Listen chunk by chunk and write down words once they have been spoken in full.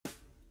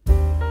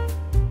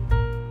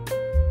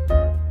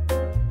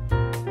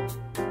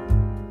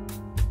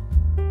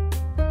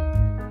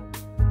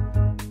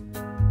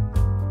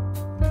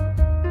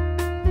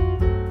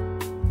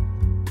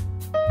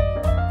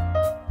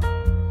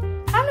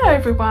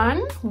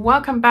everyone,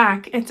 welcome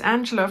back. It's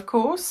Angela, of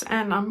course,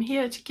 and I'm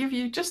here to give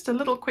you just a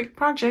little quick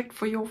project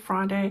for your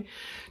Friday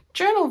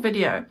journal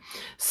video.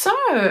 So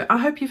I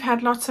hope you've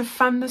had lots of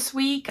fun this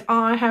week.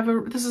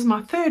 This is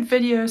my third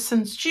video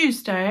since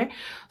Tuesday,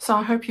 so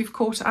I hope you've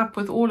caught up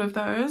with all of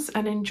those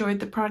and enjoyed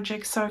the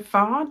project so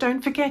far.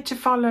 Don't forget to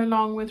follow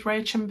along with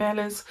Rach and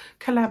Bella's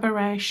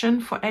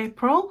collaboration for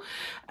April,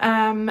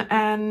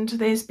 and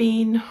there's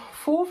been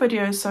 4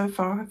 videos so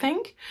far, I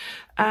think.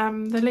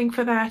 The link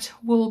for that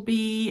will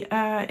be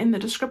in the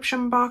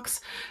description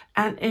box,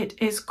 and it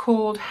is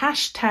called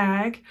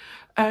hashtag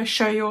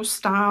show your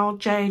style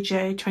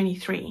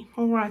JJ23.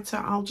 All right, so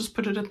I'll just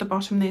put it at the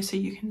bottom there so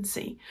you can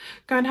see.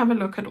 Go and have a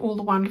look at all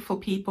the wonderful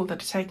people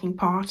that are taking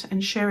part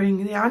and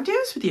sharing the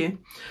ideas with you.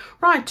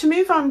 Right, to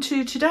move on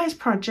to today's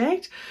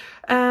project,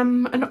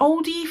 an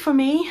oldie for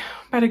me,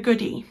 but a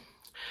goodie.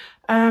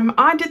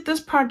 I did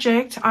this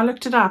project, I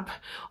looked it up,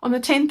 on the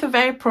 10th of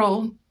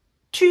April,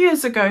 2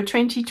 years ago,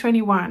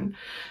 2021.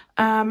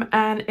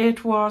 And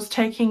it was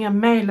taking a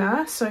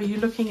mailer, so you're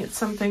looking at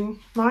something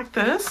like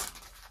this,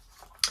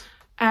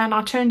 and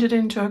I turned it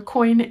into a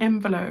coin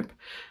envelope,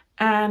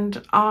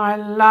 and I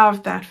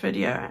loved that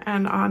video,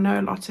 and I know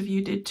lots of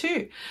you did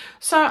too.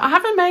 So I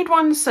haven't made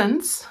one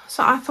since,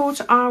 so I thought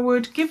I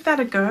would give that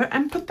a go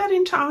and put that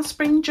into our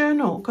spring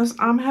journal, because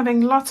I'm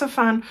having lots of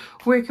fun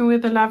working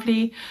with the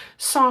lovely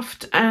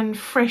soft and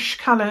fresh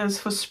colors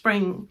for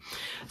spring.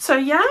 So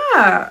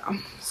yeah,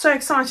 so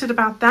excited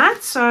about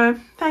that. So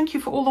thank you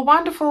for all the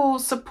wonderful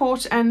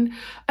support and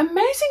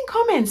amazing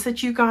comments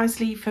that you guys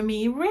leave for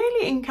me.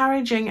 Really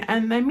encouraging,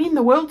 and they mean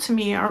the world to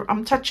me.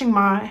 I'm touching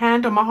my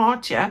hand on my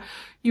heart here.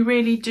 You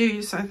really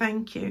do, so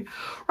thank you.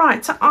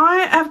 Right, so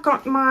I have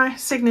got my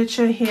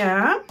signature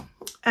here,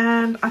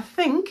 and I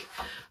think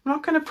I'm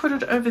not going to put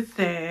it over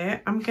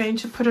there. I'm going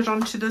to put it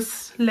onto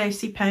this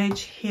lacy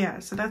page here.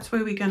 So that's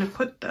where we're going to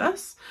put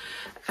this,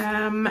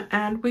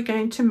 and we're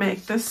going to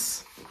make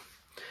this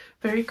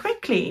very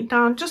quickly.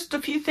 Now, just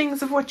a few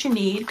things of what you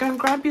need. Go and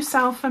grab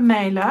yourself a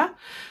mailer.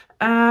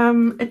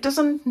 It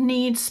doesn't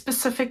need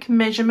specific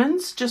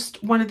measurements,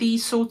 just one of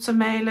these sorts of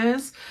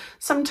mailers.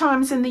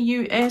 Sometimes in the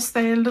US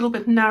they're a little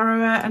bit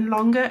narrower and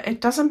longer.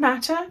 It doesn't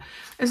matter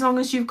as long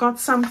as you've got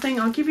something.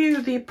 I'll give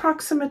you the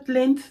approximate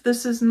length.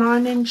 This is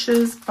 9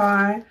 inches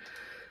by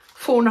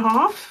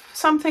 4.5,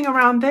 something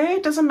around there.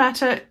 It doesn't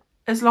matter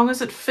as long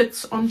as it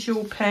fits onto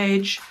your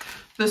page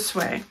this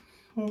way.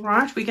 All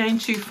right, we're going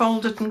to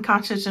fold it and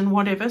cut it and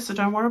whatever, so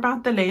don't worry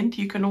about the length.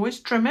 You can always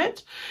trim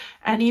it,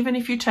 and even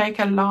if you take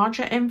a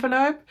larger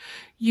envelope,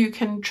 you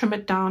can trim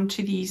it down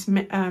to these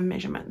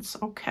measurements.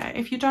 Okay,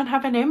 if you don't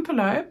have an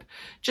envelope,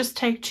 just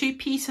take 2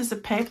 pieces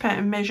of paper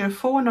and measure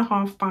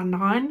 4.5 by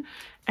 9,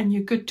 and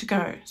you're good to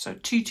go. So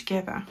 2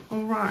 together.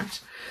 All right,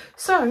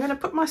 so I'm going to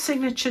put my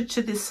signature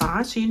to this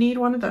side, so you need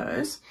one of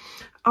those.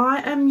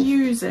 I am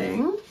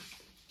using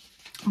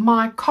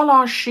my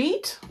collage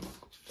sheet.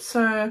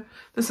 So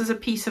this is a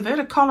piece of it,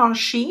 a collage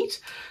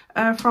sheet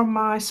from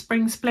my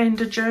Spring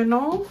Splendor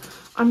journal.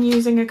 I'm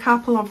using a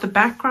couple of the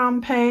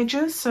background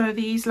pages, so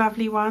these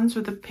lovely ones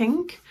with the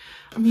pink.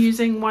 I'm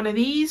using one of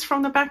these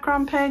from the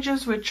background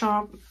pages, which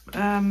are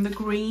the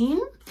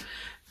green.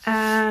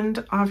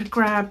 And I've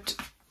grabbed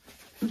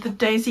the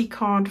daisy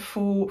card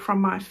from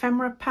my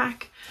ephemera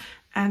pack.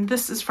 And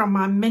this is from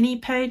my mini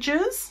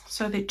pages,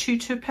 so they're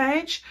 2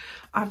 page.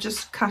 I've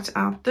just cut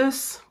out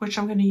this, which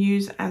I'm going to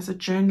use as a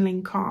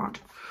journaling card.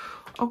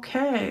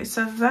 Okay,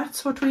 so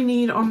that's what we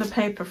need on the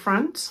paper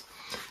front.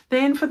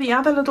 Then for the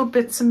other little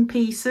bits and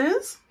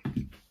pieces,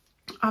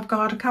 I've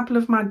got a couple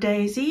of my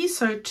daisies,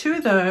 so 2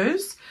 of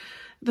those,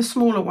 the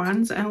smaller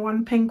ones, and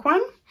 1 pink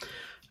one.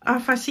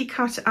 I've actually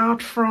cut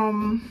out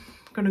from,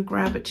 I'm going to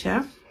grab it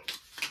here,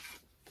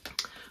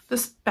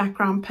 this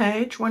background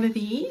page, one of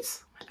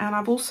these, and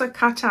I've also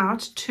cut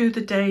out 2 of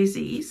the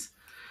daisies.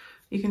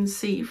 You can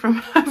see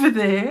from over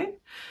there.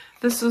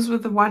 This is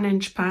with the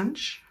 1-inch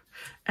punch.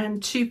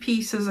 And 2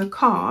 pieces of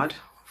card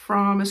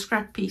from a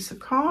scrap piece of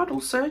card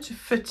also to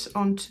fit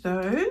onto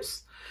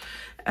those.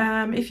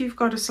 If you've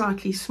got a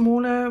slightly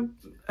smaller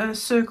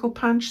circle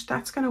punch,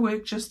 that's going to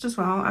work just as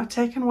well. I've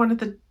taken one of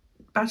the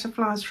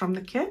butterflies from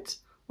the kit.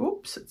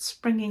 Oops, it's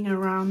springing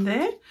around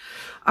there.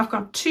 I've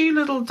got 2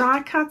 little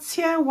die cuts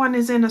here. One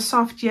is in a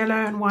soft yellow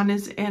and one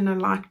is in a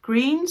light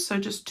green. So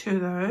just 2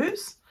 of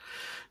those.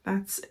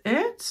 That's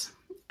it.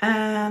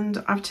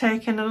 And I've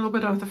taken a little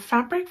bit of the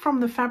fabric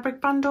from the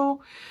fabric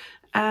bundle.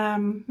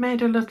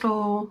 Made a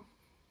little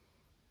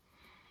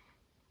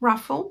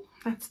ruffle,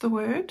 that's the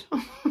word.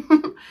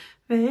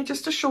 There,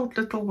 just a short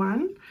little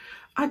one.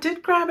 I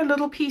did grab a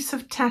little piece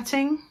of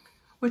tatting,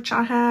 which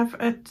I have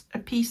a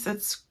piece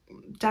that's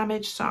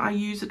damaged, so I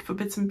use it for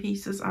bits and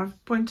pieces.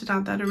 I've pointed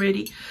out that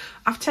already.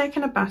 I've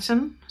taken a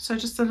button, so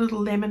just a little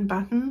lemon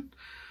button.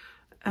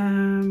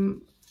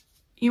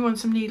 You want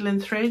some needle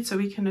and thread, so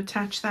we can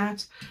attach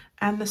that.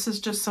 And this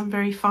is just some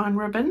very fine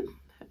ribbon,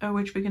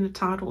 which we're going to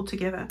tie it all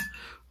together.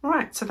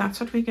 Right, so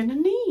that's what we're going to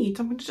need.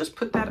 I'm going to just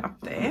put that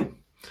up there.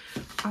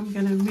 I'm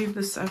going to move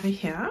this over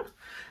here.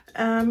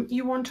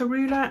 You want a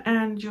ruler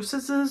and your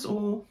scissors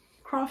or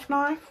craft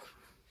knife,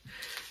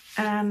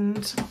 and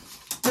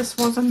this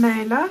was a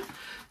mailer,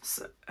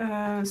 so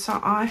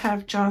I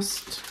have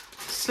just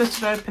slit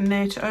it open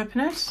there to open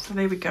it. So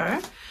there we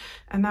go,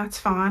 and that's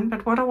fine.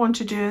 But what I want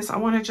to do is I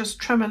want to just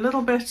trim a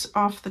little bit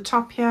off the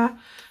top here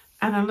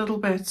and a little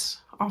bit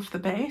off the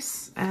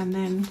base, and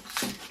then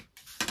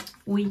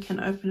we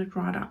can open it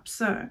right up.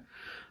 So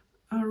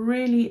I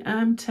really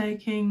am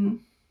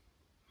taking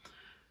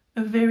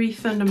a very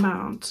thin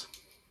amount,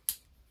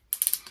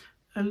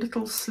 a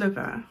little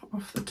sliver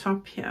off the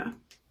top here.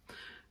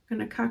 I'm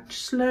going to cut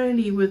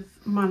slowly with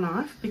my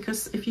knife,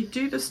 because if you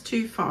do this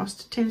too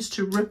fast, it tends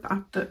to rip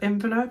up the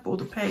envelope or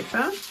the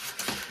paper.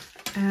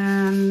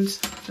 And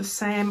the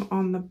same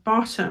on the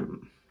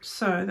bottom.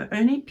 So the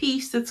only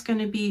piece that's going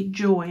to be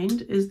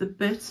joined is the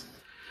bit,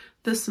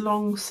 this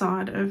long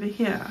side over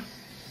here.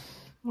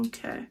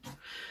 Okay,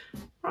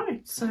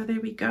 right, so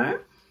there we go,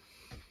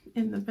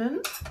 in the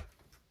bin.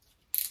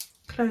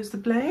 Close the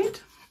blade.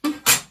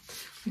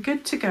 We're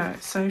good to go.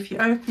 So if you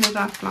open it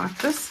up like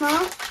this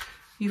now,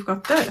 you've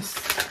got this.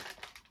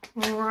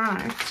 All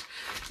right,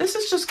 this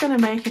is just going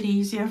to make it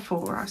easier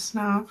for us.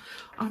 Now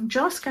I'm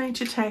just going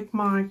to take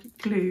my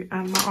glue,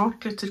 and my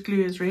art glittered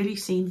glue has really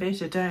seen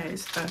better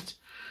days, but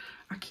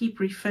I keep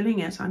refilling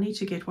it. I need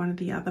to get one of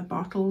the other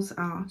bottles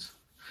out.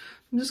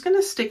 I'm just going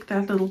to stick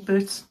that little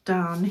bit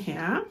down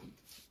here.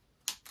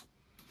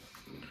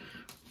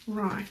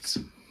 Right,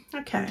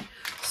 okay,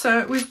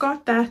 so we've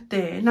got that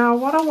there. Now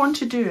what I want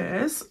to do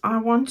is I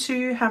want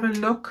to have a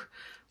look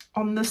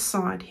on this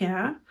side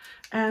here,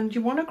 and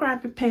you want to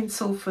grab a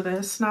pencil for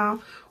this.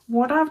 Now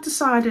what I've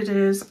decided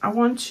is I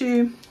want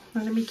to,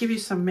 let me give you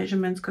some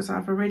measurements, because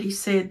I've already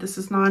said this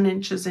is 9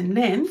 inches in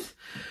length.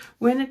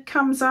 When it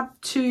comes up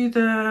to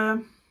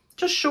the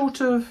just short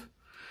of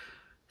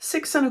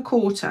 6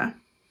 1/4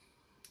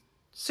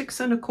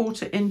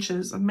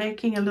 inches, I'm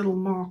making a little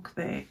mark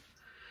there.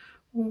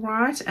 All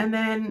right, and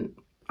then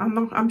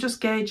I'm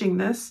just gauging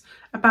this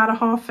about a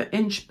 1/2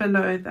 inch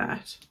below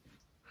that.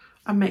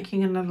 I'm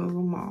making another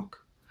little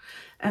mark,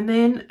 and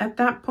then at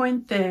that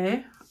point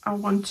there I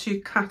want to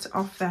cut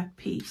off that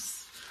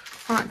piece.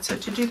 All right, so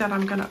to do that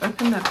I'm going to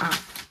open that up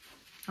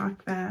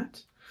like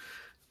that.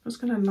 I'm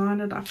just going to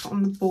line it up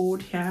on the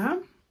board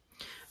here,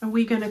 and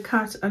we're going to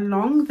cut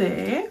along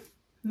there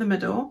in the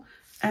middle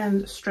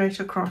and straight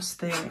across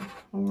there.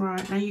 All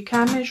right, now you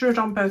can measure it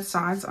on both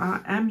sides.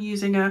 I am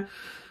using a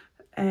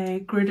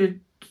gridded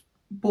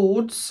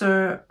board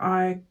so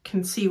I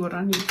can see what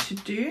I need to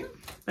do,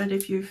 but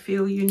if you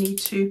feel you need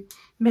to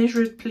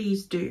measure it,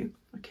 please do.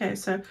 Okay,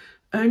 so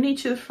only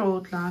to the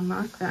fold line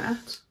like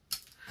that,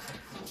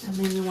 and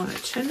then you want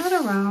to turn that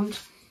around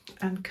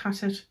and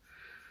cut it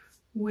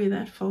where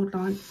that fold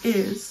line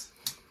is.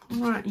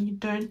 All right, and you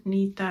don't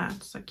need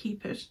that, so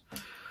keep it.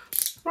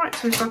 Right,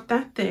 so we've got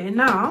that there.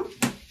 Now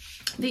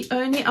the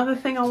only other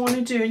thing I want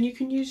to do, and you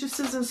can use your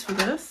scissors for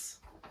this,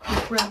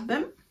 grab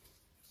them,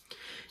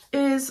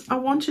 is I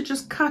want to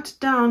just cut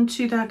down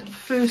to that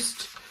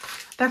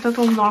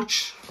little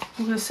notch,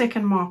 or the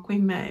second mark we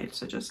made.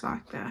 So just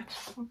like that.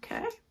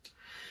 Okay,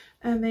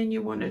 and then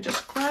you want to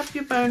just grab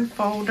your bone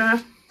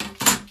folder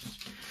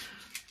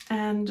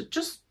and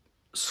just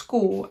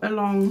score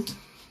along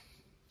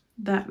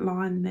that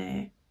line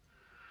there.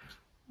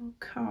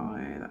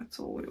 Okay, that's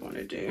all we want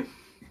to do.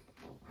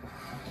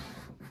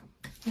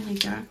 There you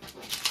go.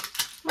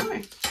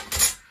 Right,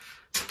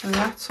 so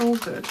that's all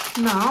good.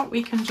 Now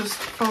we can just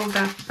fold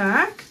that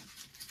back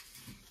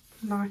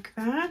like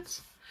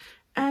that,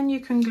 and you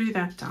can glue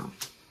that down,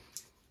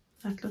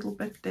 that little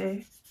bit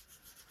there.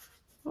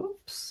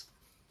 Oops.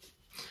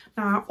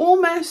 Now I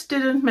almost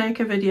didn't make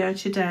a video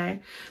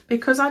today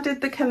because I did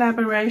the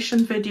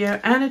collaboration video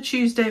and a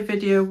Tuesday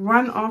video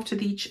one after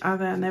each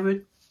other, and they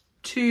were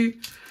two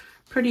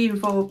pretty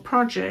involved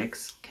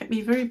projects, kept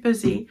me very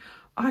busy.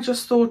 I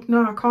just thought,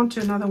 no, I can't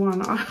do another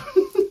one.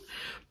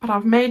 But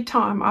I've made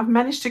time. I've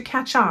managed to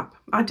catch up.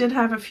 I did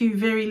have a few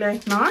very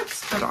late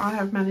nights, but I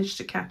have managed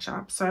to catch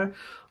up. So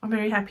I'm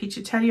very happy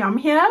to tell you I'm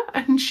here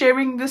and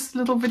sharing this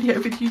little video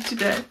with you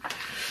today.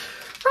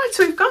 Right,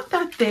 so we've got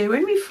that there.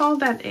 When we fold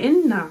that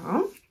in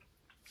now,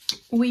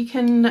 we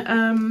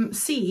can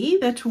see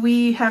that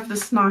we have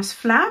this nice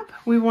flap.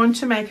 We want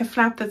to make a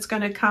flap that's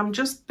going to come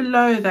just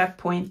below that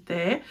point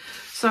there.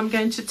 So I'm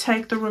going to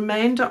take the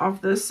remainder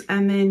of this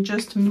and then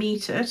just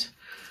meet it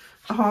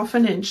a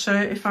 1/2 inch. So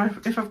if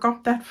I've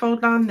got that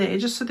fold line there,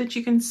 just so that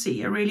you can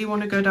see, I really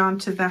want to go down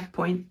to that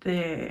point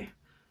there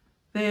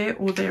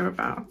or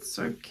thereabouts.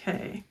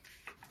 Okay,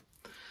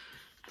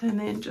 and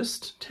then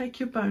just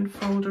take your bone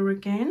folder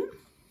again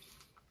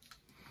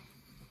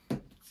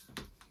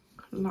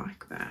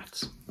like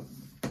that.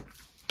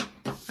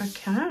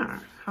 Okay,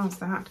 how's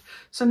that?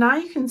 So now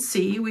you can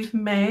see we've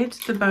made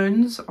the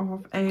bones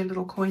of a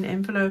little coin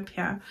envelope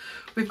here.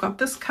 We've got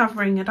this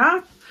covering it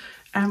up,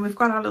 and we've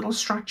got our little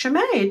structure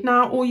made.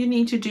 Now all you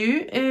need to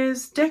do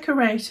is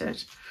decorate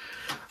it.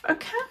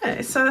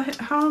 Okay, so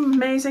how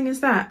amazing is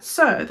that?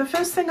 So the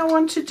first thing I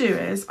want to do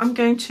is I'm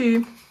going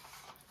to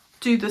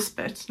do this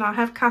bit. Now I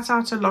have cut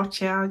out a lot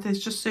here.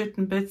 There's just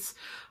certain bits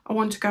I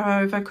want to go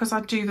over, because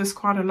I do this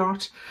quite a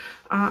lot.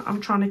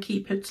 I'm trying to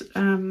keep it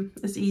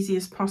as easy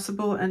as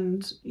possible,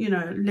 and, you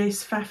know,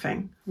 less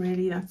faffing.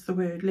 Really, that's the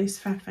word, less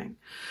faffing.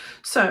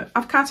 So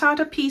I've cut out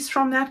a piece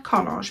from that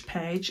collage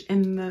page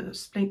in the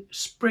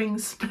Spring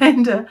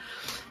Splendor,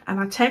 and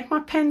I take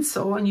my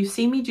pencil, and you've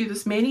seen me do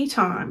this many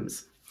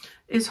times,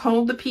 is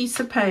hold the piece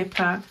of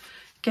paper,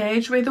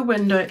 gauge where the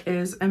window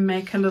is, and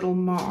make a little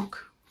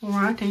mark. All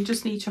right, and you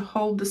just need to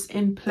hold this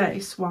in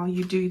place while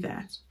you do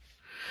that.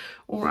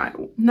 All right,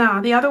 now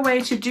the other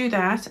way to do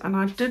that, and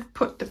I did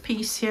put the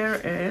piece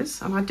here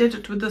is, and I did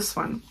it with this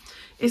one,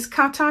 is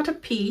cut out a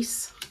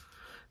piece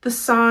the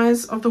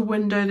size of the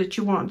window that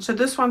you want. So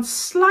this one's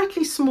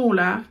slightly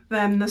smaller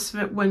than this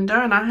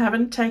window, and I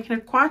haven't taken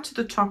it quite to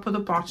the top or the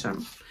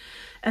bottom.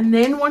 And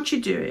then what you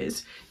do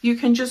is you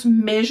can just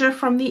measure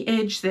from the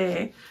edge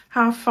there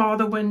how far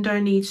the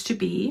window needs to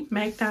be.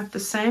 Make that the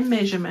same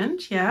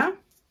measurement, yeah?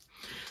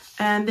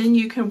 And then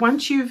you can,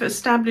 once you've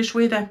established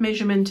where that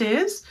measurement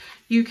is,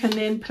 you can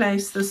then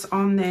place this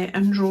on there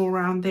and draw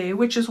around there,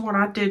 which is what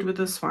I did with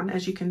this one.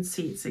 As you can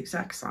see, it's the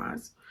exact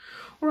size.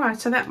 All right,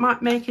 so that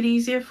might make it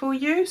easier for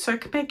you. So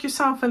make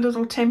yourself a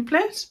little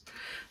template,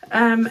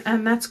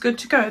 and that's good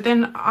to go.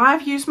 Then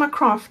I've used my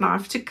craft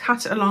knife to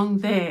cut along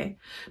there.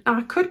 Now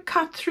I could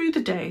cut through the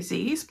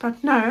daisies,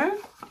 but no,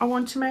 I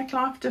want to make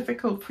life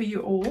difficult for you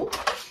all.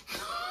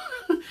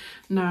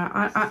 No,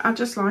 I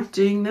just like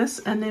doing this.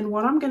 And then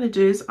what I'm going to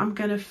do is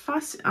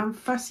I'm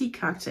fussy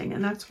cutting,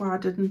 and that's why I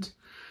didn't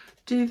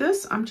do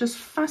this. I'm just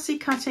fussy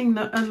cutting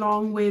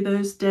along where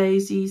those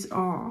daisies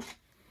are.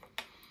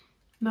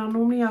 Now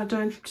normally I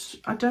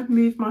don't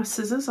move my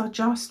scissors, I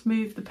just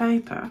move the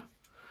paper.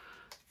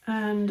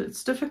 And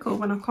it's difficult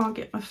when I can't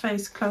get my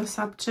face close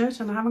up to it,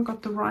 and I haven't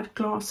got the right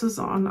glasses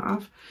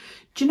on.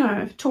 Do you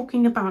know,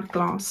 talking about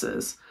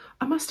glasses,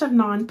 I must have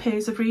 9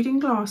 pairs of reading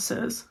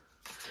glasses.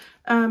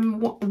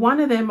 One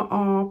of them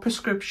are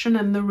prescription,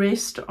 and the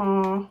rest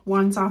are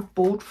ones I've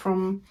bought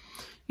from,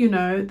 you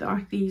know,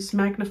 like these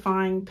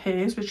magnifying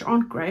pairs, which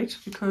aren't great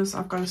because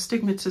I've got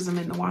astigmatism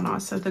in the one eye,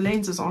 so the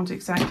lenses aren't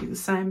exactly the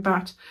same.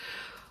 But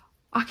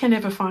I can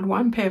never find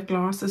 1 pair of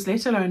glasses,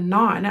 let alone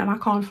 9, and I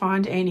can't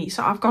find any.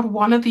 So I've got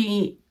one of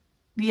the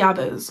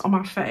others on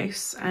my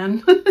face,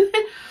 and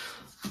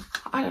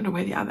I don't know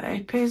where the other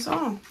 8 pairs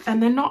are,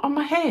 and they're not on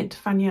my head,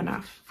 funny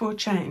enough, for a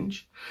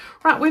change.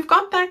 Right, we've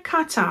got that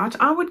cut out.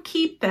 I would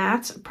keep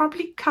that,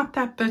 probably cut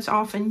that bit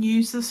off and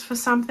use this for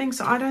something,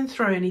 so I don't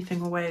throw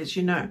anything away, as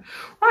you know.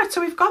 Right,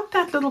 so we've got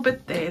that little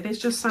bit there. There's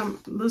just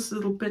this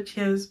little bit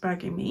here is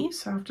bugging me,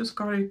 so I've just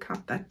got to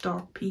cut that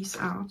dark piece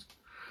out.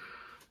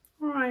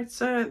 All right,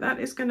 so that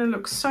is going to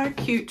look so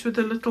cute with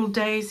the little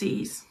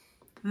daisies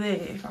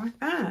there, like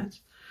that.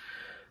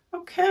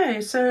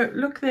 Okay, so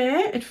look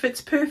there, it fits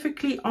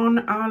perfectly on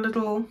our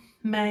little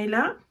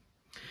mailer,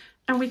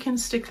 and we can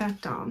stick that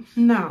down.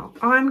 Now,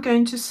 I'm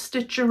going to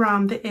stitch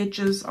around the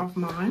edges of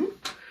mine.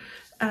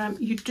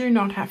 You do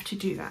not have to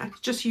do that.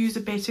 Just use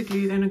a better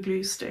glue than a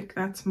glue stick.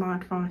 That's my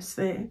advice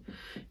there,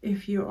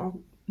 if you are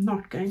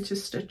not going to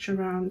stitch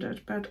around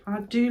it. But I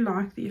do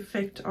like the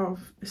effect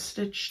of a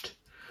stitched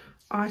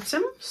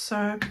item,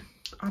 so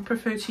I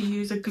prefer to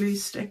use a glue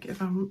stick if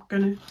I'm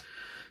going to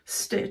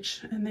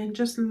stitch. And then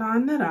just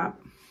line that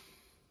up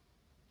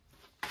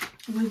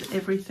with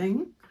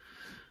everything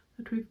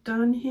that we've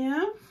done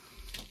here.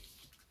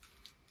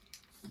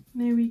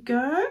 There we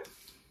go,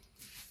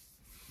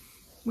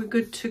 we're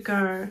good to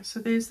go. So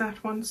there's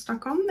that one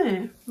stuck on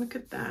there. Look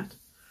at that,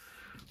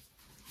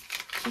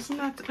 isn't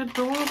that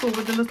adorable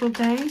with the little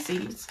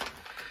daisies?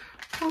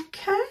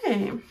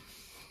 Okay,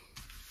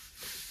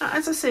 now,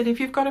 as I said,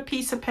 if you've got a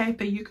piece of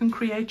paper, you can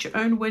create your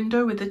own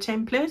window with a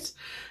template,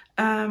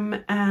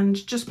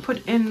 and just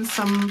put in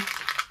some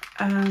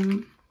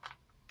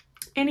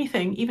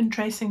anything, even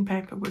tracing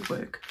paper would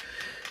work.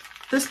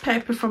 This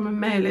paper from a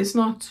mail is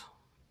not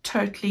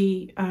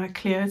totally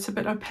clear, it's a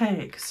bit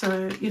opaque,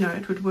 so you know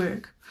it would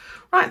work.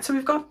 Right, so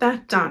we've got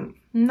that done.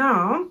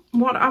 Now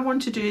what I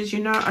want to do is,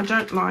 you know, I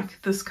don't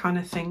like this kind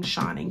of thing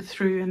shining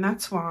through, and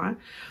that's why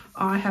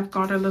I have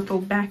got a little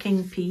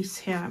backing piece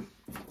here,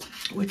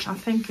 which I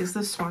think is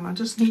this one. I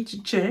just need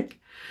to check.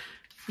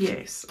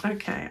 Yes,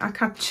 okay, I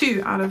cut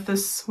 2 out of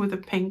this with a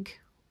pink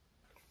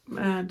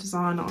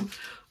design on.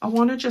 I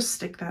want to just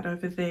stick that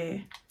over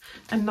there,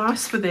 and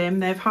nice for them,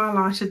 they've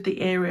highlighted the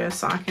area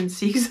so I can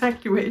see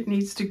exactly where it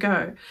needs to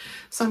go.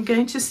 So I'm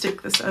going to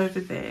stick this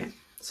over there,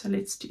 so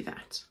let's do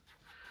that.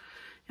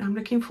 And I'm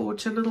looking forward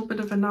to a little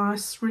bit of a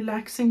nice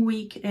relaxing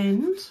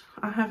weekend.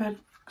 I have had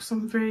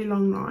some very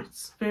long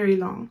nights, very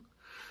long,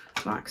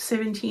 like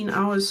 17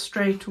 hours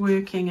straight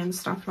working and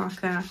stuff like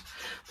that.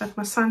 But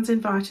my son's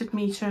invited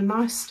me to a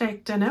nice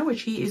steak dinner,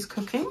 which he is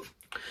cooking,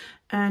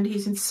 and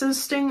he's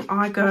insisting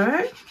I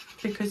go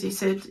because he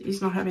said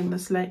he's not having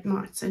this late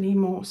nights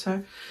anymore.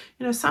 So,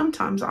 you know,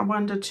 sometimes I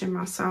wonder to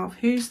myself,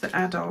 who's the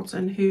adult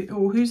and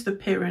who's the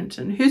parent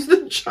and who's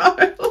the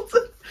child?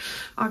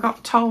 I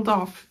got told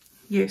off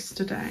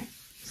yesterday,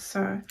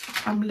 so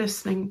I'm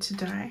listening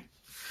today.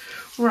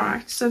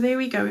 Right, so there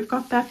we go, we've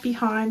got that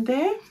behind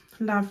there.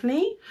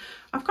 Lovely.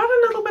 I've got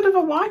a little bit of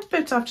a white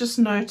bit I've just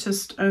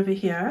noticed over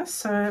here.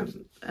 So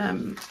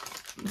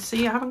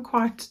see, I haven't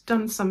quite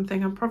done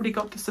something. I've probably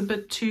got this a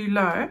bit too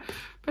low,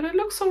 but it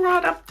looks all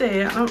right up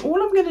there. And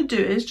all I'm going to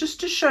do is, just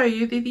to show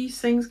you that these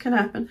things can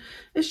happen,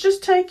 is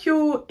just take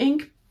your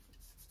ink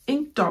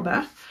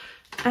dauber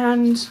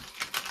and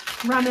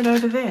run it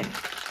over there.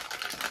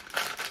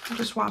 I'll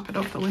just wipe it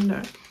off the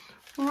window.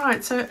 All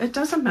right, so it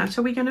doesn't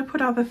matter. We're going to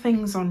put other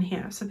things on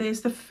here. So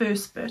there's the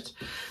first bit.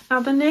 Now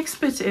the next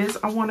bit is,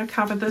 I want to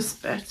cover this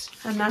bit,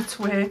 and that's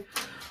where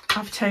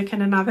I've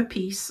taken another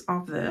piece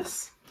of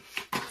this,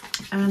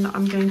 and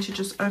I'm going to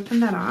just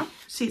open that up.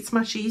 See, it's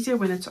much easier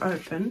when it's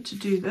open to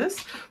do this.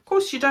 Of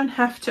course, you don't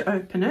have to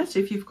open it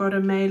if you've got a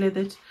mailer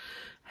that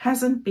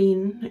hasn't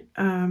been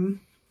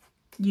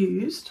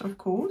used, of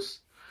course.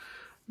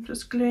 I'm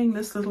just gluing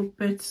this little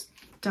bit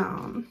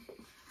down.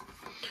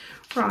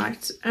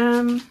 Right,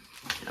 and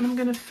I'm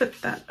going to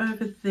fit that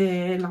over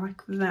there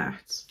like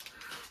that.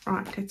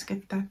 Right, let's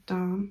get that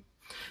down.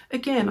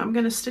 Again, I'm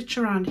going to stitch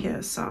around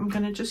here, so I'm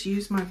going to just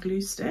use my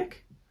glue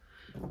stick,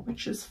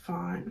 which is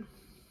fine.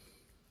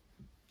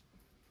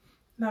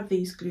 Love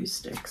these glue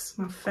sticks,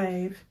 my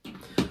fave.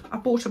 I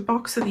bought a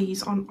box of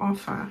these on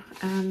offer,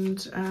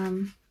 and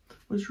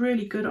was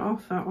really good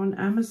offer on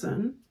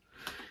Amazon,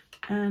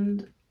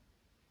 and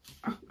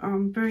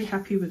I'm very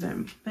happy with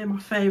them. They're my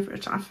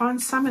favorite. I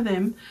find some of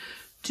them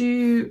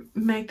do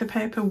make the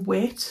paper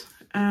wet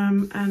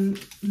and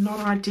not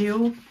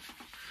ideal,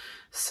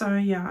 so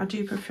yeah, I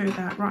do prefer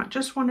that. Right,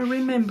 just want to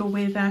remember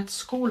where that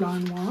score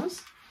line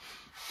was.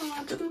 Oh,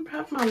 I didn't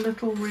have my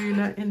little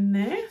ruler in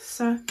there,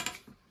 so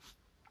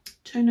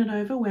turn it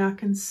over where I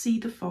can see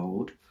the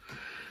fold,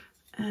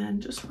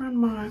 and just run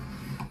my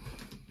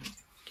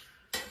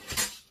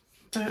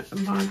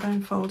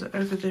bone folder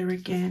over there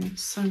again.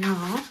 So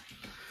now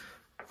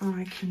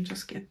I can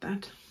just get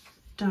that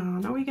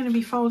down. Now we're going to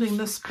be folding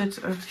this bit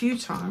a few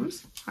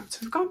times. Right, so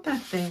we've got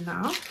that there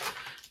now.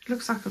 It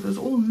looks like it was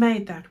all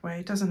made that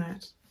way, doesn't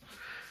it?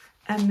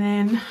 And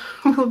then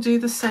we'll do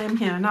the same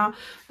here. Now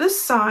this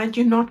side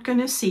you're not going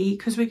to see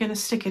because we're going to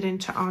stick it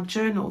into our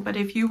journal, but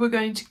if you were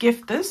going to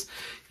gift this,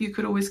 you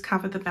could always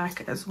cover the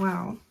back as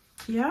well.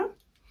 Yeah,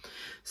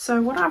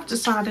 so what I've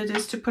decided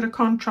is to put a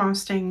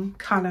contrasting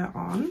color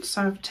on.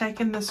 So I've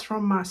taken this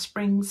from my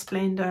Spring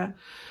Splendor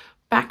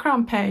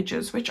background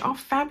pages, which are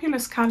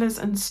fabulous colors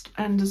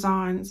and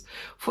designs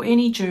for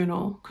any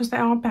journal, because they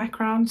are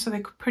background, so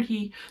they're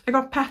pretty. They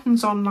got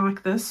patterns on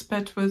like this,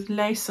 but with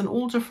lace and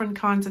all different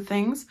kinds of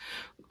things,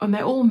 and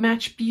they all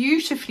match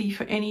beautifully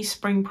for any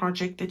spring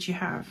project that you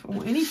have,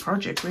 or any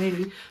project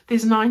really.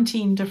 There's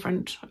 19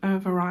 different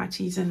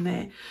varieties in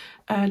there,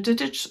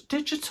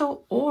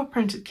 digital or a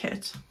printed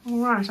kit. All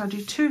right, I do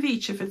 2 of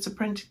each if it's a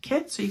printed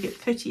kit, so you get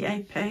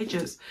 38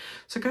 pages.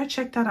 So go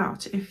check that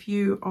out if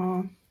you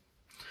are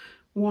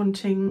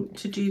wanting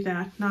to do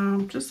that. Now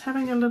I'm just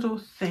having a little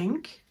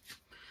think.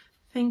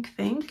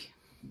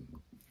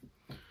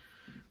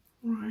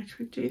 Right,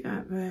 we do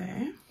that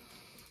there.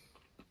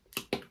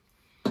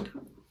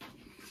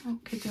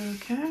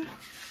 Okay.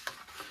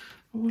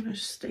 I want to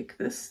stick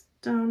this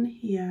down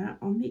here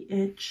on the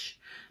edge.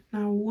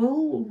 Now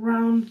we'll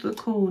round the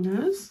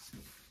corners.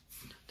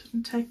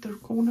 Didn't take the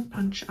corner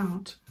punch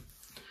out.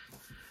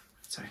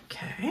 It's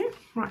okay.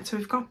 Right, so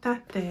we've got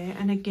that there,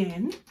 and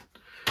again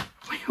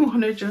we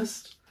want to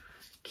just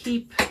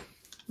keep,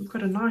 we've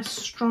got a nice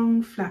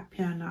strong flap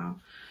here now,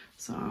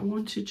 so I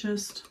want to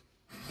just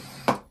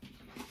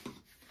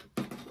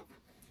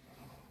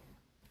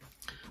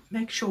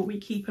make sure we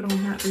keep it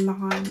on that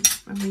line,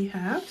 and we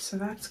have, so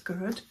that's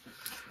good.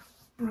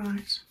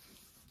 Right, so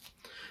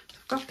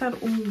I've got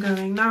that all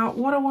going. Now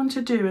what I want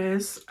to do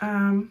is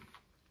I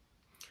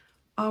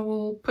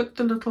will put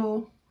the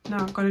little,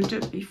 now I've got to do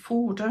it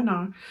before, don't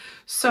I?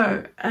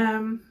 So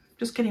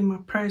just getting my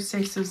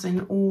processes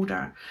in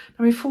order.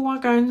 Now before I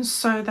go and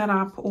sew that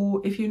up,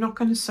 or if you're not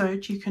going to sew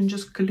it, you can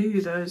just glue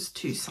those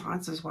 2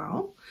 sides as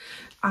well.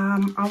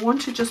 I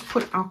want to just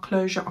put our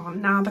closure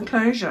on. Now the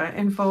closure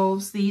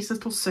involves these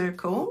little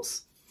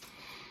circles,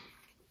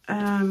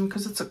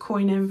 because it's a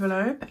coin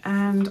envelope,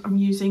 and I'm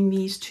using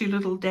these 2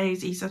 little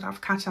daisies that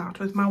I've cut out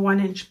with my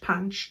 1-inch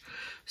punch.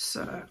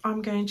 So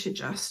I'm going to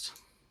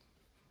just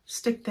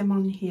stick them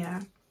on here.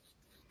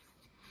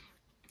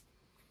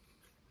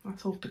 I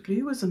thought the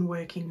glue wasn't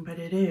working, but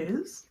it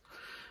is,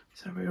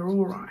 so we're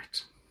all right.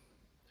 So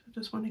I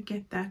just want to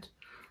get that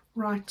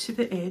right to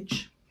the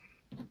edge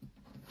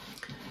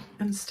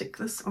and stick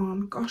this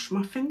on. Gosh,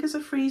 my fingers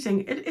are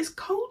freezing. It is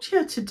cold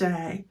here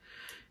today.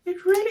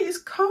 It really is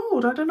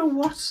cold. I don't know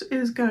what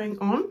is going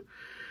on,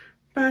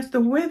 but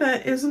the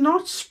weather is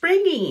not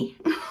springy.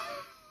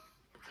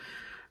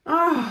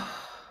 Oh,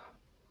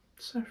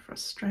 so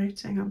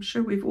frustrating. I'm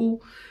sure we've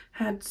all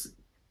had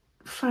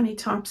funny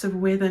types of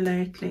weather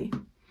lately.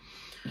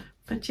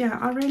 But yeah,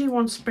 I really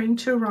want spring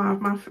to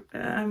arrive.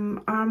 I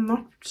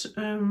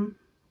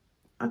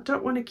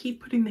don't want to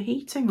keep putting the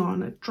heating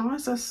on. It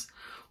dries us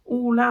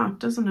all out,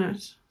 doesn't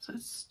it? So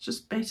it's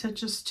just better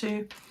just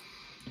to,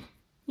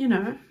 you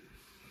know,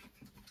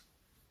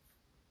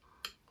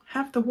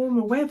 have the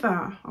warmer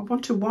weather. I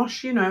want to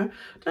wash, you know,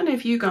 I don't know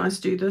if you guys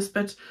do this,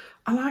 but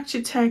I like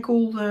to take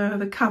all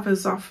the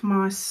covers off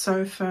my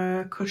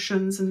sofa,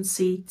 cushions and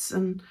seats,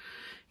 and,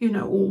 you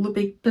know, all the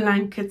big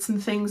blankets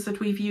and things that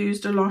we've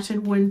used a lot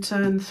in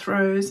winter and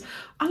throws.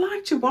 I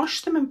like to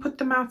wash them and put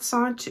them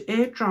outside to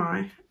air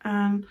dry,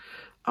 and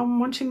I'm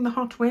wanting the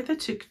hot weather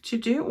to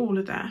do all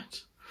of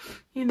that,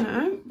 you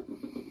know.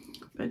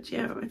 But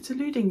yeah, it's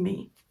eluding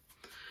me.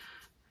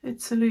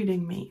 It's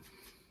eluding me.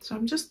 So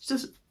I'm just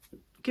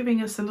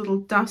giving us a little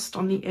dust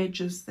on the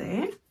edges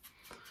there,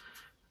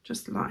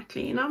 just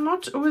lightly. And I'm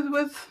not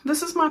with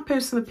this is my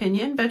personal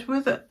opinion, but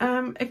with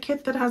a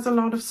kit that has a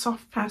lot of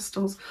soft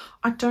pastels,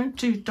 I don't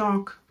do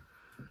dark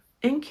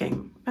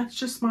inking. That's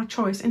just my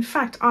choice. In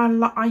fact,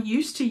 I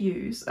used to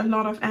use a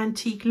lot of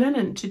antique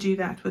linen to do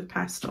that with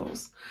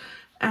pastels,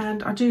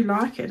 and I do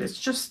like it. It's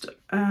just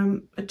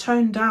a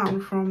tone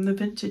down from the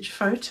vintage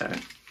photo.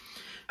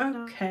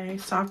 Okay,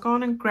 so I've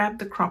gone and grabbed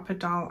the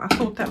crocodile. I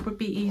thought that would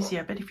be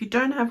easier, but if you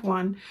don't have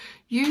one,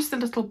 use the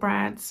little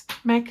brads,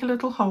 make a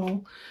little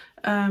hole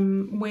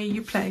where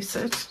you place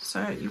it.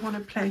 So you want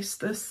to place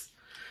this,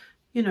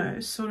 you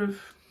know, sort of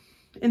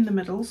in the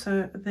middle.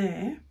 So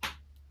there,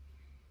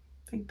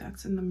 I think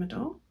that's in the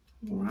middle.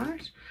 All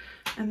right,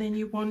 and then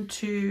you want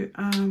to,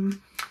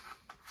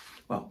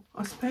 well,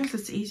 I suppose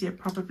it's easier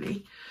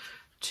probably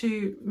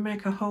to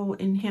make a hole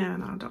in here.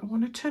 And I don't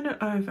want to turn it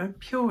over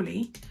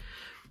purely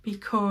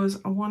because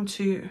I want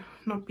to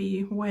not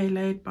be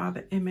waylaid by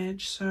the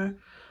image. So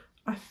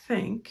I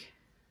think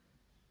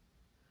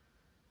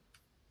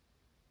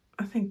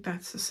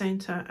that's the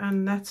center,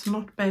 and that's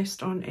not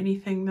based on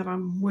anything that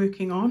I'm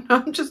working on.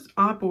 I'm just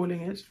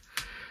eyeballing it.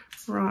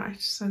 Right,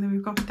 so then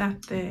we've got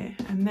that there,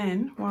 and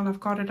then while I've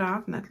got it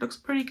out and that looks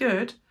pretty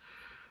good,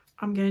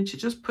 I'm going to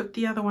just put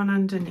the other one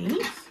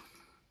underneath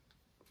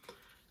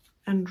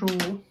and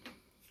draw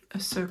a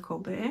circle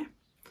there,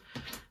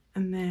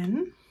 and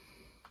then,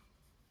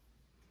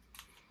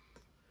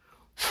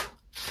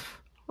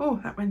 oh,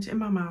 that went in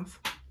my mouth.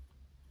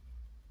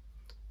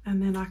 And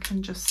then I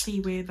can just see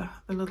where the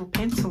little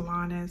pencil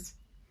line is.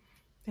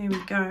 There we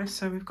go.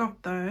 So we've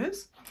got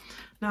those.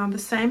 Now the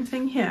same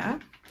thing here.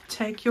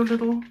 Take your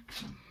little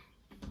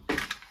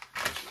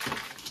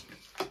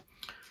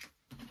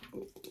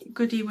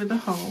goodie with a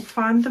hole.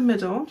 Find the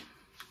middle.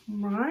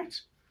 Right.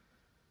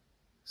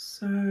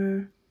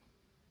 So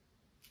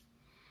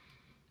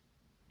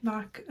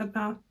like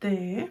about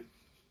there.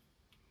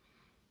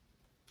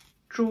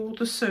 Draw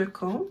the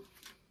circle.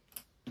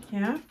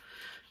 Yeah.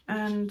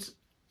 And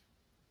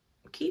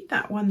keep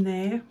that one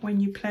there when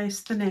you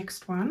place the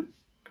next one,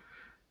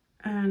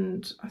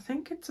 and I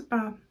think it's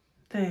about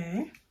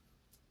there.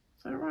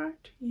 Is that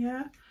right?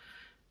 Yeah.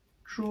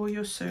 Draw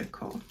your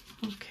circle.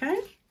 Okay.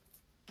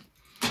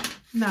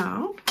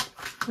 Now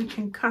we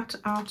can cut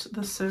out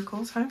the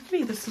circles.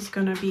 Hopefully this is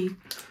going to be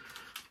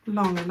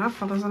long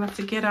enough, otherwise I'll have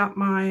to get out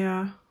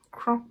my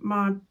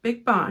my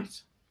big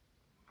bite.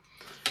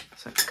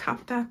 So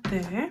cut that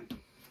there.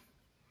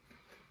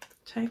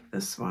 Take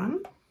this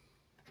one.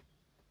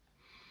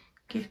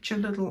 Get your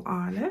little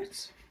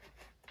eyelet,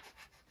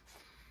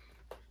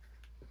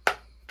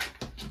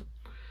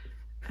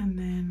 and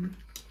then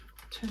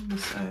turn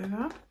this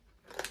over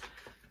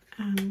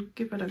and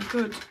give it a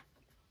good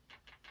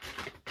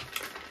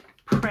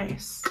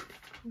press.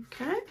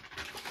 Okay,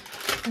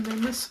 and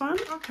then this one.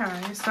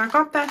 Okay, so I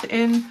got that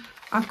in.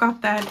 I've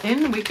got that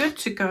in. We're good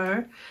to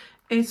go.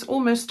 It's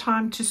almost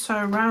time to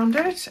sew around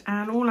it,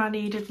 and all I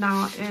needed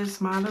now is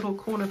my little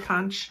corner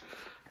punch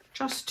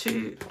just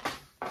to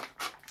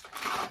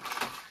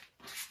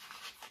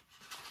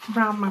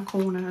round my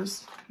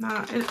corners.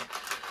 Now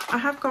I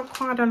have got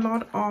quite a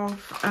lot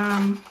of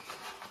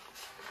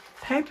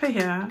paper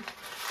here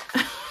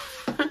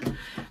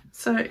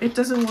so it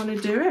doesn't want to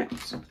do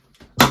it.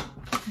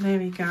 There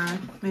we go.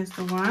 There's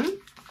the one.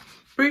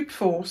 Brute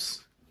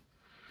force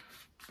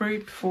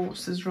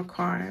is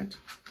required.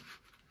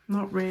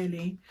 Not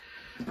really.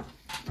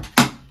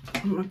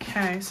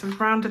 Okay, so I've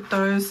rounded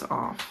those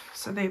off.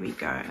 So there we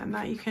go. And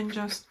now you can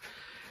just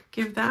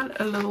give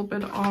that a little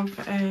bit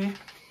of a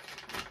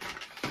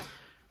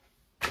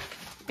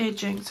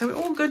edging. So we're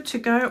all good to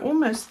go,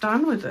 almost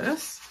done with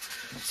this.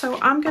 So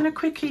I'm going to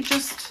quickly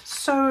just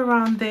sew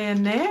around there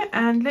and there,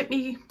 and let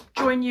me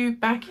join you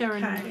back here.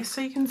 Okay,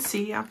 so you can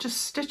see I've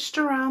just stitched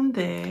around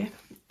there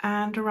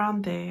and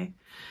around there,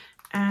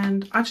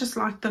 and I just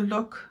like the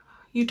look.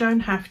 You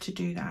don't have to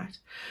do that.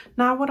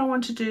 Now what I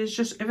want to do is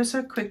just ever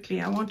so quickly,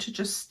 I want to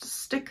just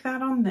stick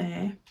that on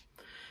there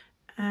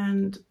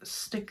and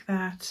stick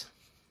that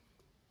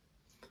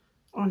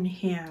on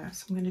here.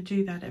 So I'm going to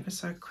do that ever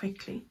so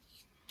quickly.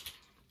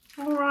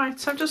 Alright,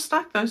 so I've just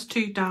stuck those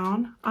two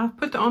down. I've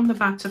put on the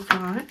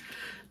butterfly.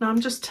 Now I'm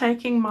just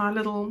taking my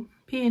little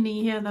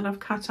peony here that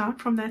I've cut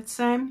out from that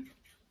same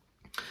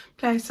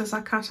place as I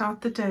cut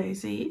out the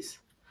daisies.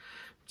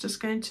 Just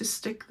going to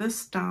stick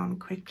this down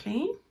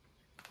quickly.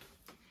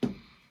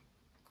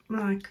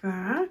 Like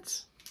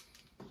that.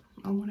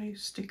 I want to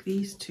stick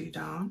these two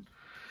down.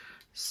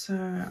 So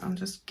I'm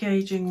just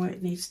gauging where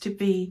it needs to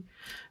be.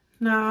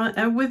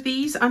 Now with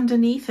these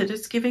underneath it,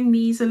 it's giving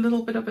these a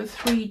little bit of a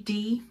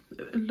 3D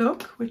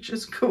look, which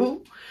is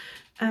cool.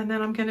 And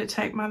then I'm going to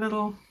take my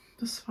little,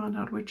 just find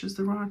out which is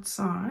the right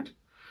side.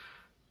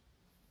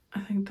 I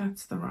think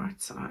that's the right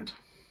side.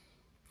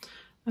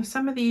 Now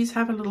some of these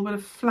have a little bit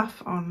of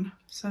fluff on,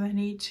 so they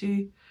need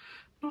to,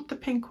 not the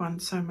pink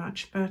ones so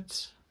much,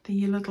 but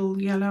the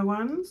little yellow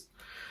ones.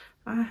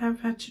 I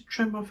have had to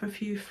trim off a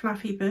few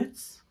fluffy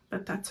bits,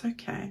 but that's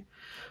okay.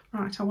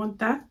 Right, I want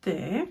that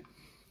there.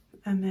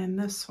 And then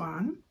this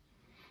one,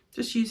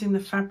 just using the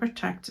fabric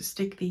tack to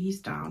stick these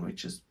down,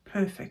 which is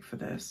perfect for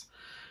this.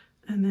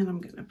 And then I'm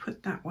going to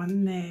put that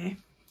one there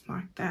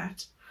like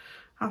that.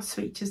 How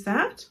sweet is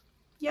that?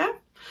 Yeah.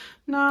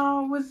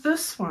 Now with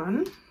this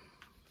one,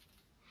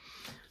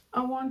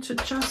 I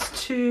wanted just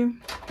to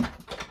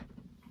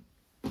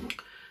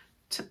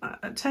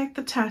take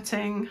the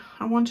tatting.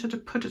 I wanted to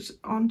put it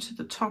onto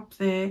the top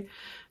there,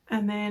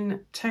 and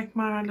then take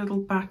my little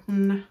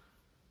button.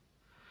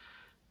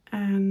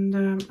 And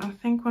I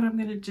think what I'm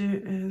going to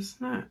do is,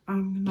 no,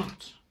 I'm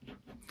not.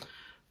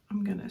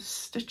 I'm going to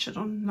stitch it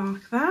on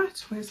like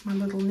that. Where's my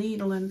little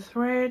needle and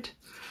thread?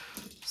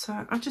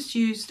 So I just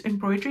used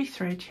embroidery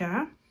thread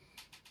here.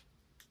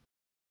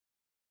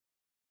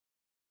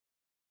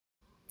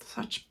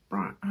 Such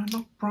bright,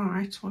 not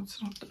bright, what's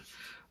not the,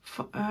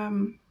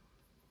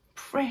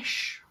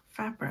 fresh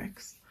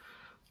fabrics.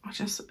 I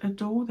just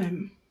adore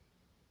them.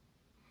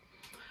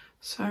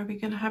 So we're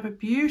going to have a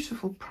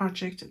beautiful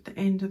project at the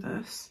end of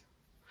this.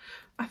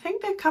 I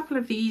think there are a couple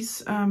of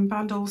these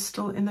bundles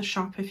still in the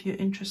shop if you're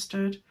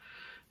interested.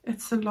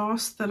 It's the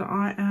last that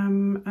I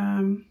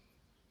am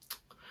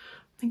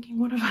thinking,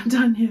 what have I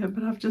done here?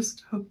 But I've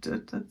just hooked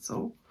it, that's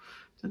all.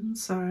 Didn't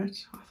sew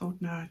it. I thought,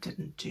 no, I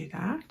didn't do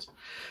that.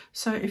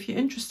 So if you're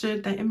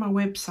interested, they're in my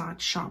website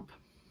shop.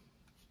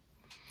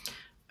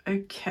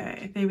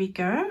 Okay, there we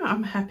go.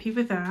 I'm happy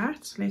with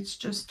that. Let's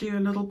just do a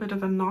little bit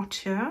of a knot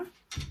here.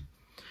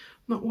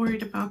 Not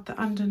worried about the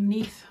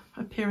underneath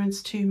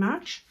appearance too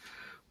much,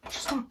 which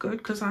is not good,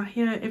 because I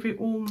hear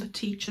all the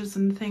teachers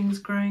and things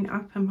growing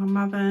up, and my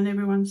mother and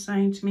everyone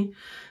saying to me,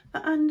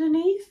 the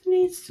underneath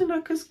needs to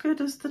look as good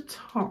as the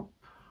top.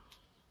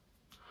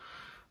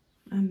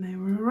 And they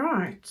were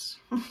right.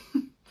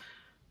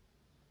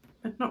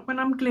 But not when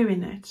I'm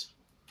gluing it.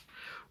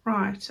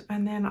 Right,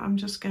 and then I'm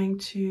just going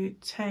to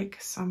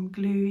take some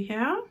glue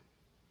here.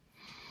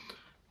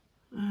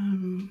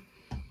 Now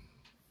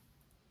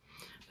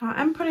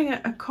I'm putting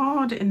a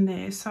card in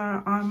there, so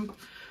I'm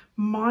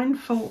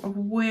mindful of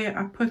where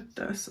I put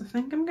this. I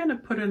think I'm going to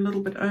put it a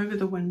little bit over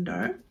the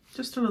window,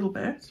 just a little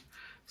bit.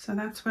 So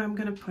that's where I'm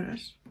going to put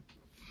it.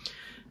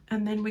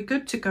 And then we're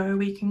good to go.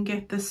 We can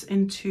get this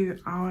into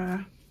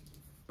our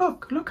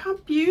book. Look how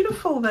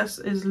beautiful this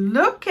is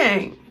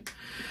looking.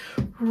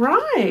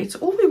 Right,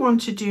 all we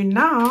want to do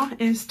now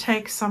is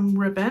take some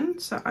ribbon.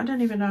 So I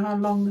don't even know how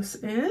long this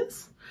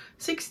is.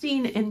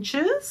 16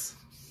 inches.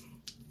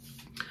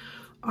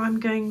 I'm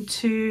going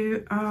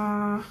to,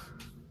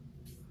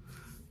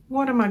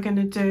 what am I going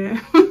to do?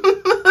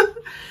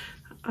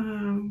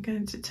 I'm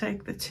going to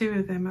take the two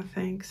of them, I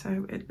think.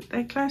 So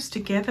they're close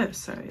together,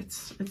 so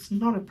it's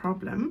not a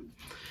problem.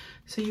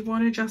 So you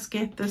want to just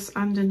get this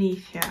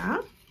underneath here,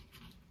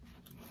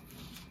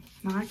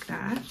 like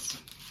that.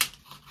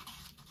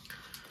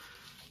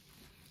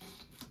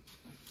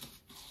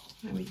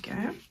 There we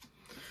go.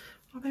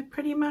 Are they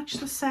pretty much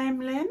the same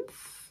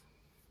length?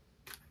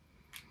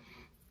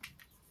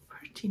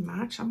 Pretty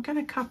much. I'm going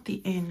to cut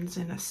the ends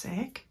in a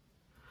sec.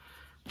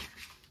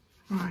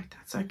 Right,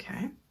 that's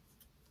okay.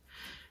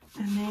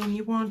 And then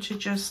you want to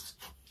just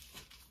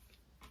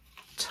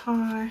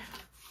tie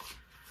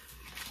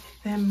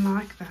them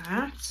like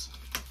that.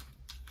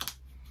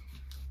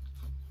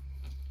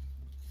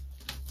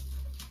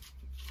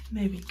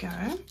 There we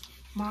go.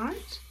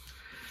 Right.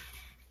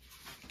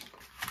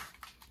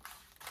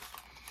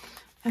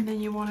 And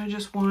then you want to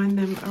just wind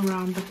them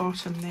around the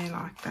bottom there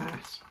like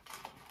that.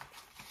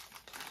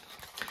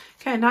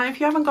 Okay, now if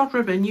you haven't got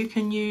ribbon, you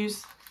can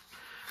use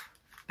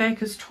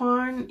baker's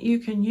twine, you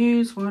can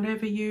use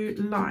whatever you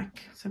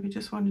like. So we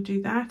just want to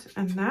do that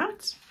and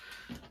that.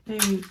 There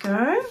we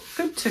go,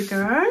 good to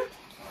go.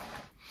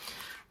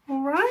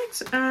 All right,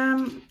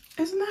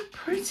 isn't that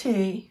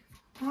pretty?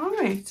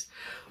 Right,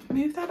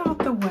 move that out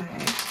the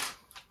way,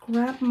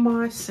 grab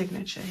my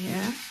signature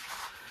here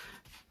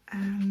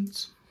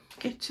and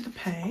get to the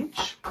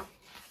page.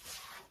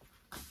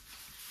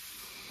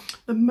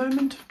 The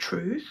moment of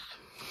truth.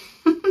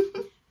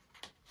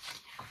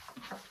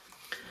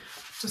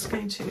 Just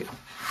going to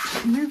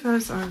move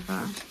those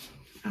over,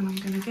 and I'm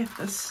going to get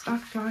this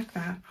stuck like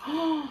that.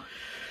 Oh,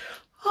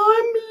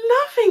 I'm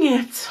loving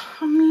it.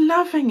 I'm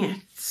loving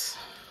it.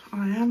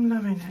 I am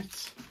loving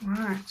it.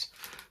 Right.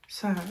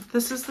 So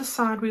this is the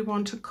side we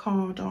want to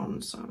card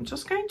on. So I'm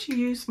just going to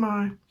use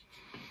my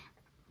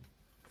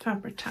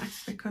fabric tack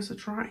because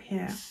it's right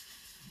here.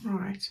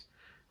 Right.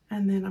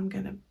 And then I'm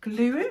going to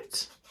glue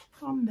it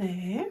on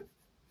there.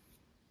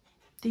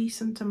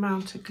 Decent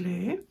amount of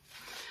glue.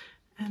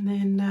 And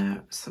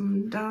then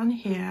some down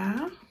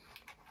here.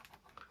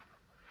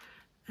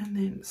 and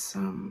then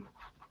some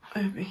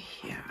over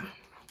here.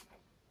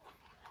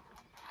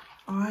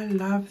 I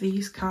love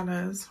these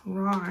colors.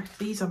 Right,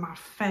 these are my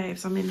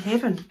faves. I'm in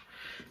heaven,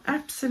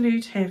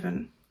 absolute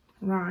heaven.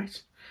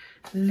 Right,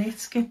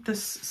 let's get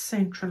this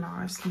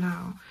centralized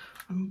now.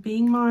 I'm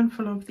being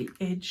mindful of the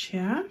edge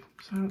here.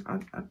 So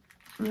I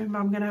remember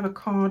I'm going to have a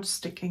card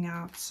sticking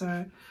out,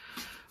 so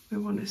we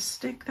want to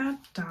stick that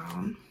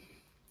down.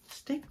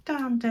 Stick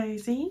down,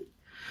 Daisy.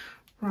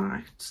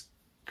 Right,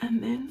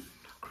 and then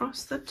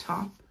across the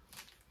top.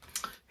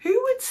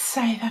 Who would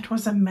say that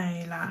was a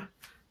mailer?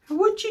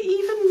 Would you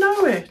even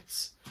know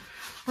it?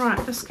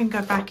 Right, this can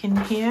go back in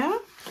here.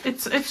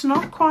 It's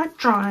not quite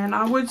dry, and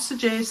I would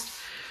suggest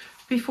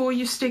before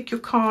you stick your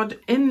card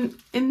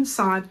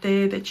inside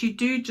there that you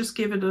do just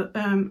give it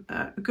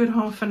a good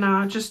half an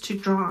hour just to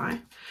dry.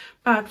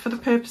 But for the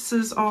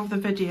purposes of the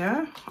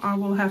video, I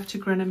will have to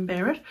grin and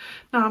bear it.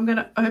 Now I'm going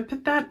to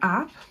open that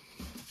up.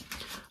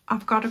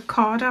 I've got a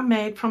card I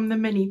made from the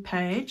mini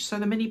page. So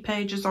the mini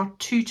pages are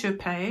 2 to a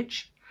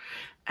page.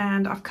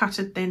 And I've cut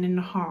it then in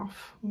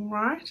half. All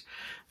right,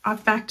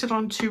 I've backed it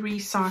onto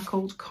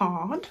recycled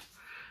card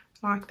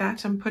like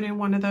that and put in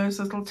one of those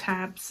little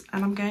tabs,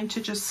 and I'm going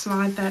to just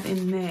slide that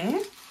in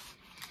there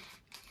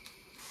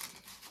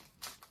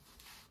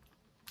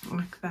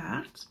like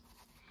that.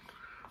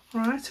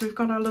 Right, so we've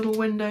got our little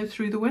window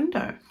through the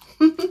window.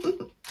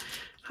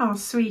 How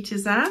sweet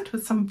is that,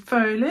 with some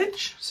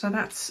foliage? So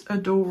that's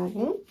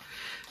adorable.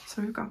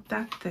 So we've got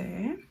that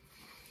there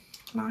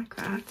like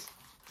that.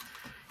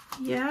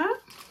 Yeah,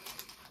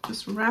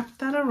 just wrap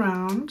that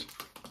around.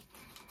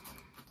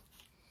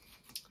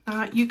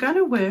 You're going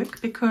to work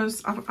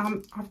because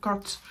I've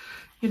got,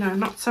 you know,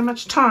 not so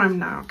much time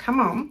now. Come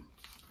on.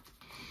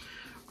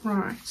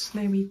 Right,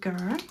 there we go.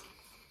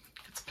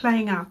 It's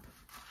playing up.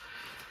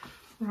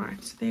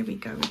 Right, so there we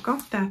go. We've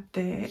got that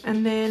there.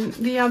 And then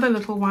the other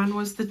little one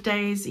was the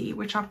daisy,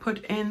 which I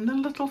put in the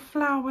little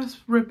flowers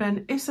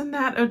ribbon. Isn't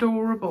that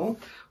adorable?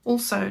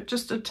 Also,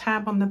 just a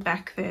tab on the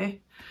back there.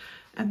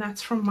 And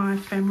that's from my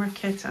ephemera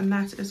kit, and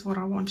that is what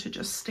I want to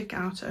just stick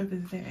out over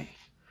there.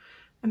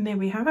 And there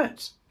we have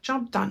it.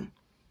 Job done.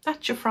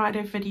 That's your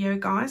Friday video,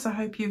 guys. I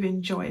hope you've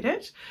enjoyed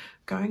it.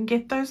 Go and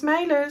get those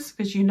mailers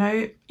because you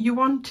know you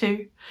want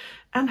to.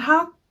 And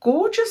how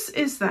gorgeous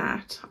is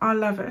that? I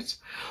love it.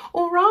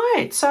 All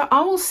right, so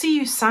I will see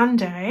you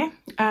Sunday.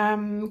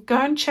 Go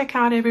and check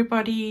out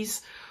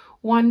everybody's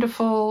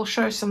wonderful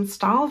Show Some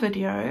Style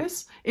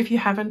videos if you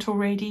haven't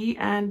already,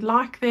 and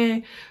like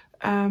their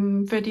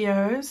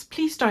videos.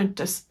 Please don't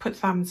just put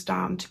thumbs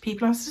down to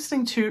people. I was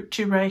listening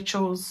to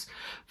Rachel's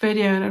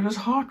video and it was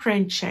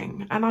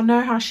heart-wrenching, and I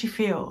know how she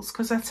feels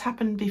because that's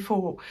happened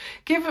before.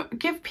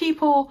 Give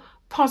people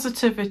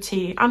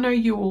positivity. I know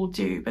you all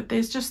do, but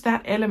there's just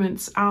that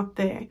elements out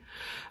there.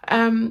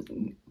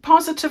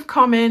 Positive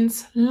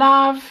comments,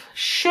 love,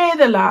 share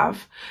the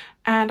love,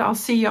 and I'll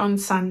see you on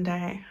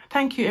Sunday.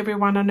 Thank you,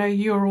 everyone. I know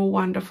you're all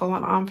wonderful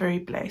and I'm very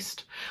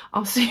blessed.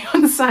 I'll see you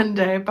on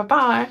Sunday.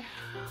 Bye-bye.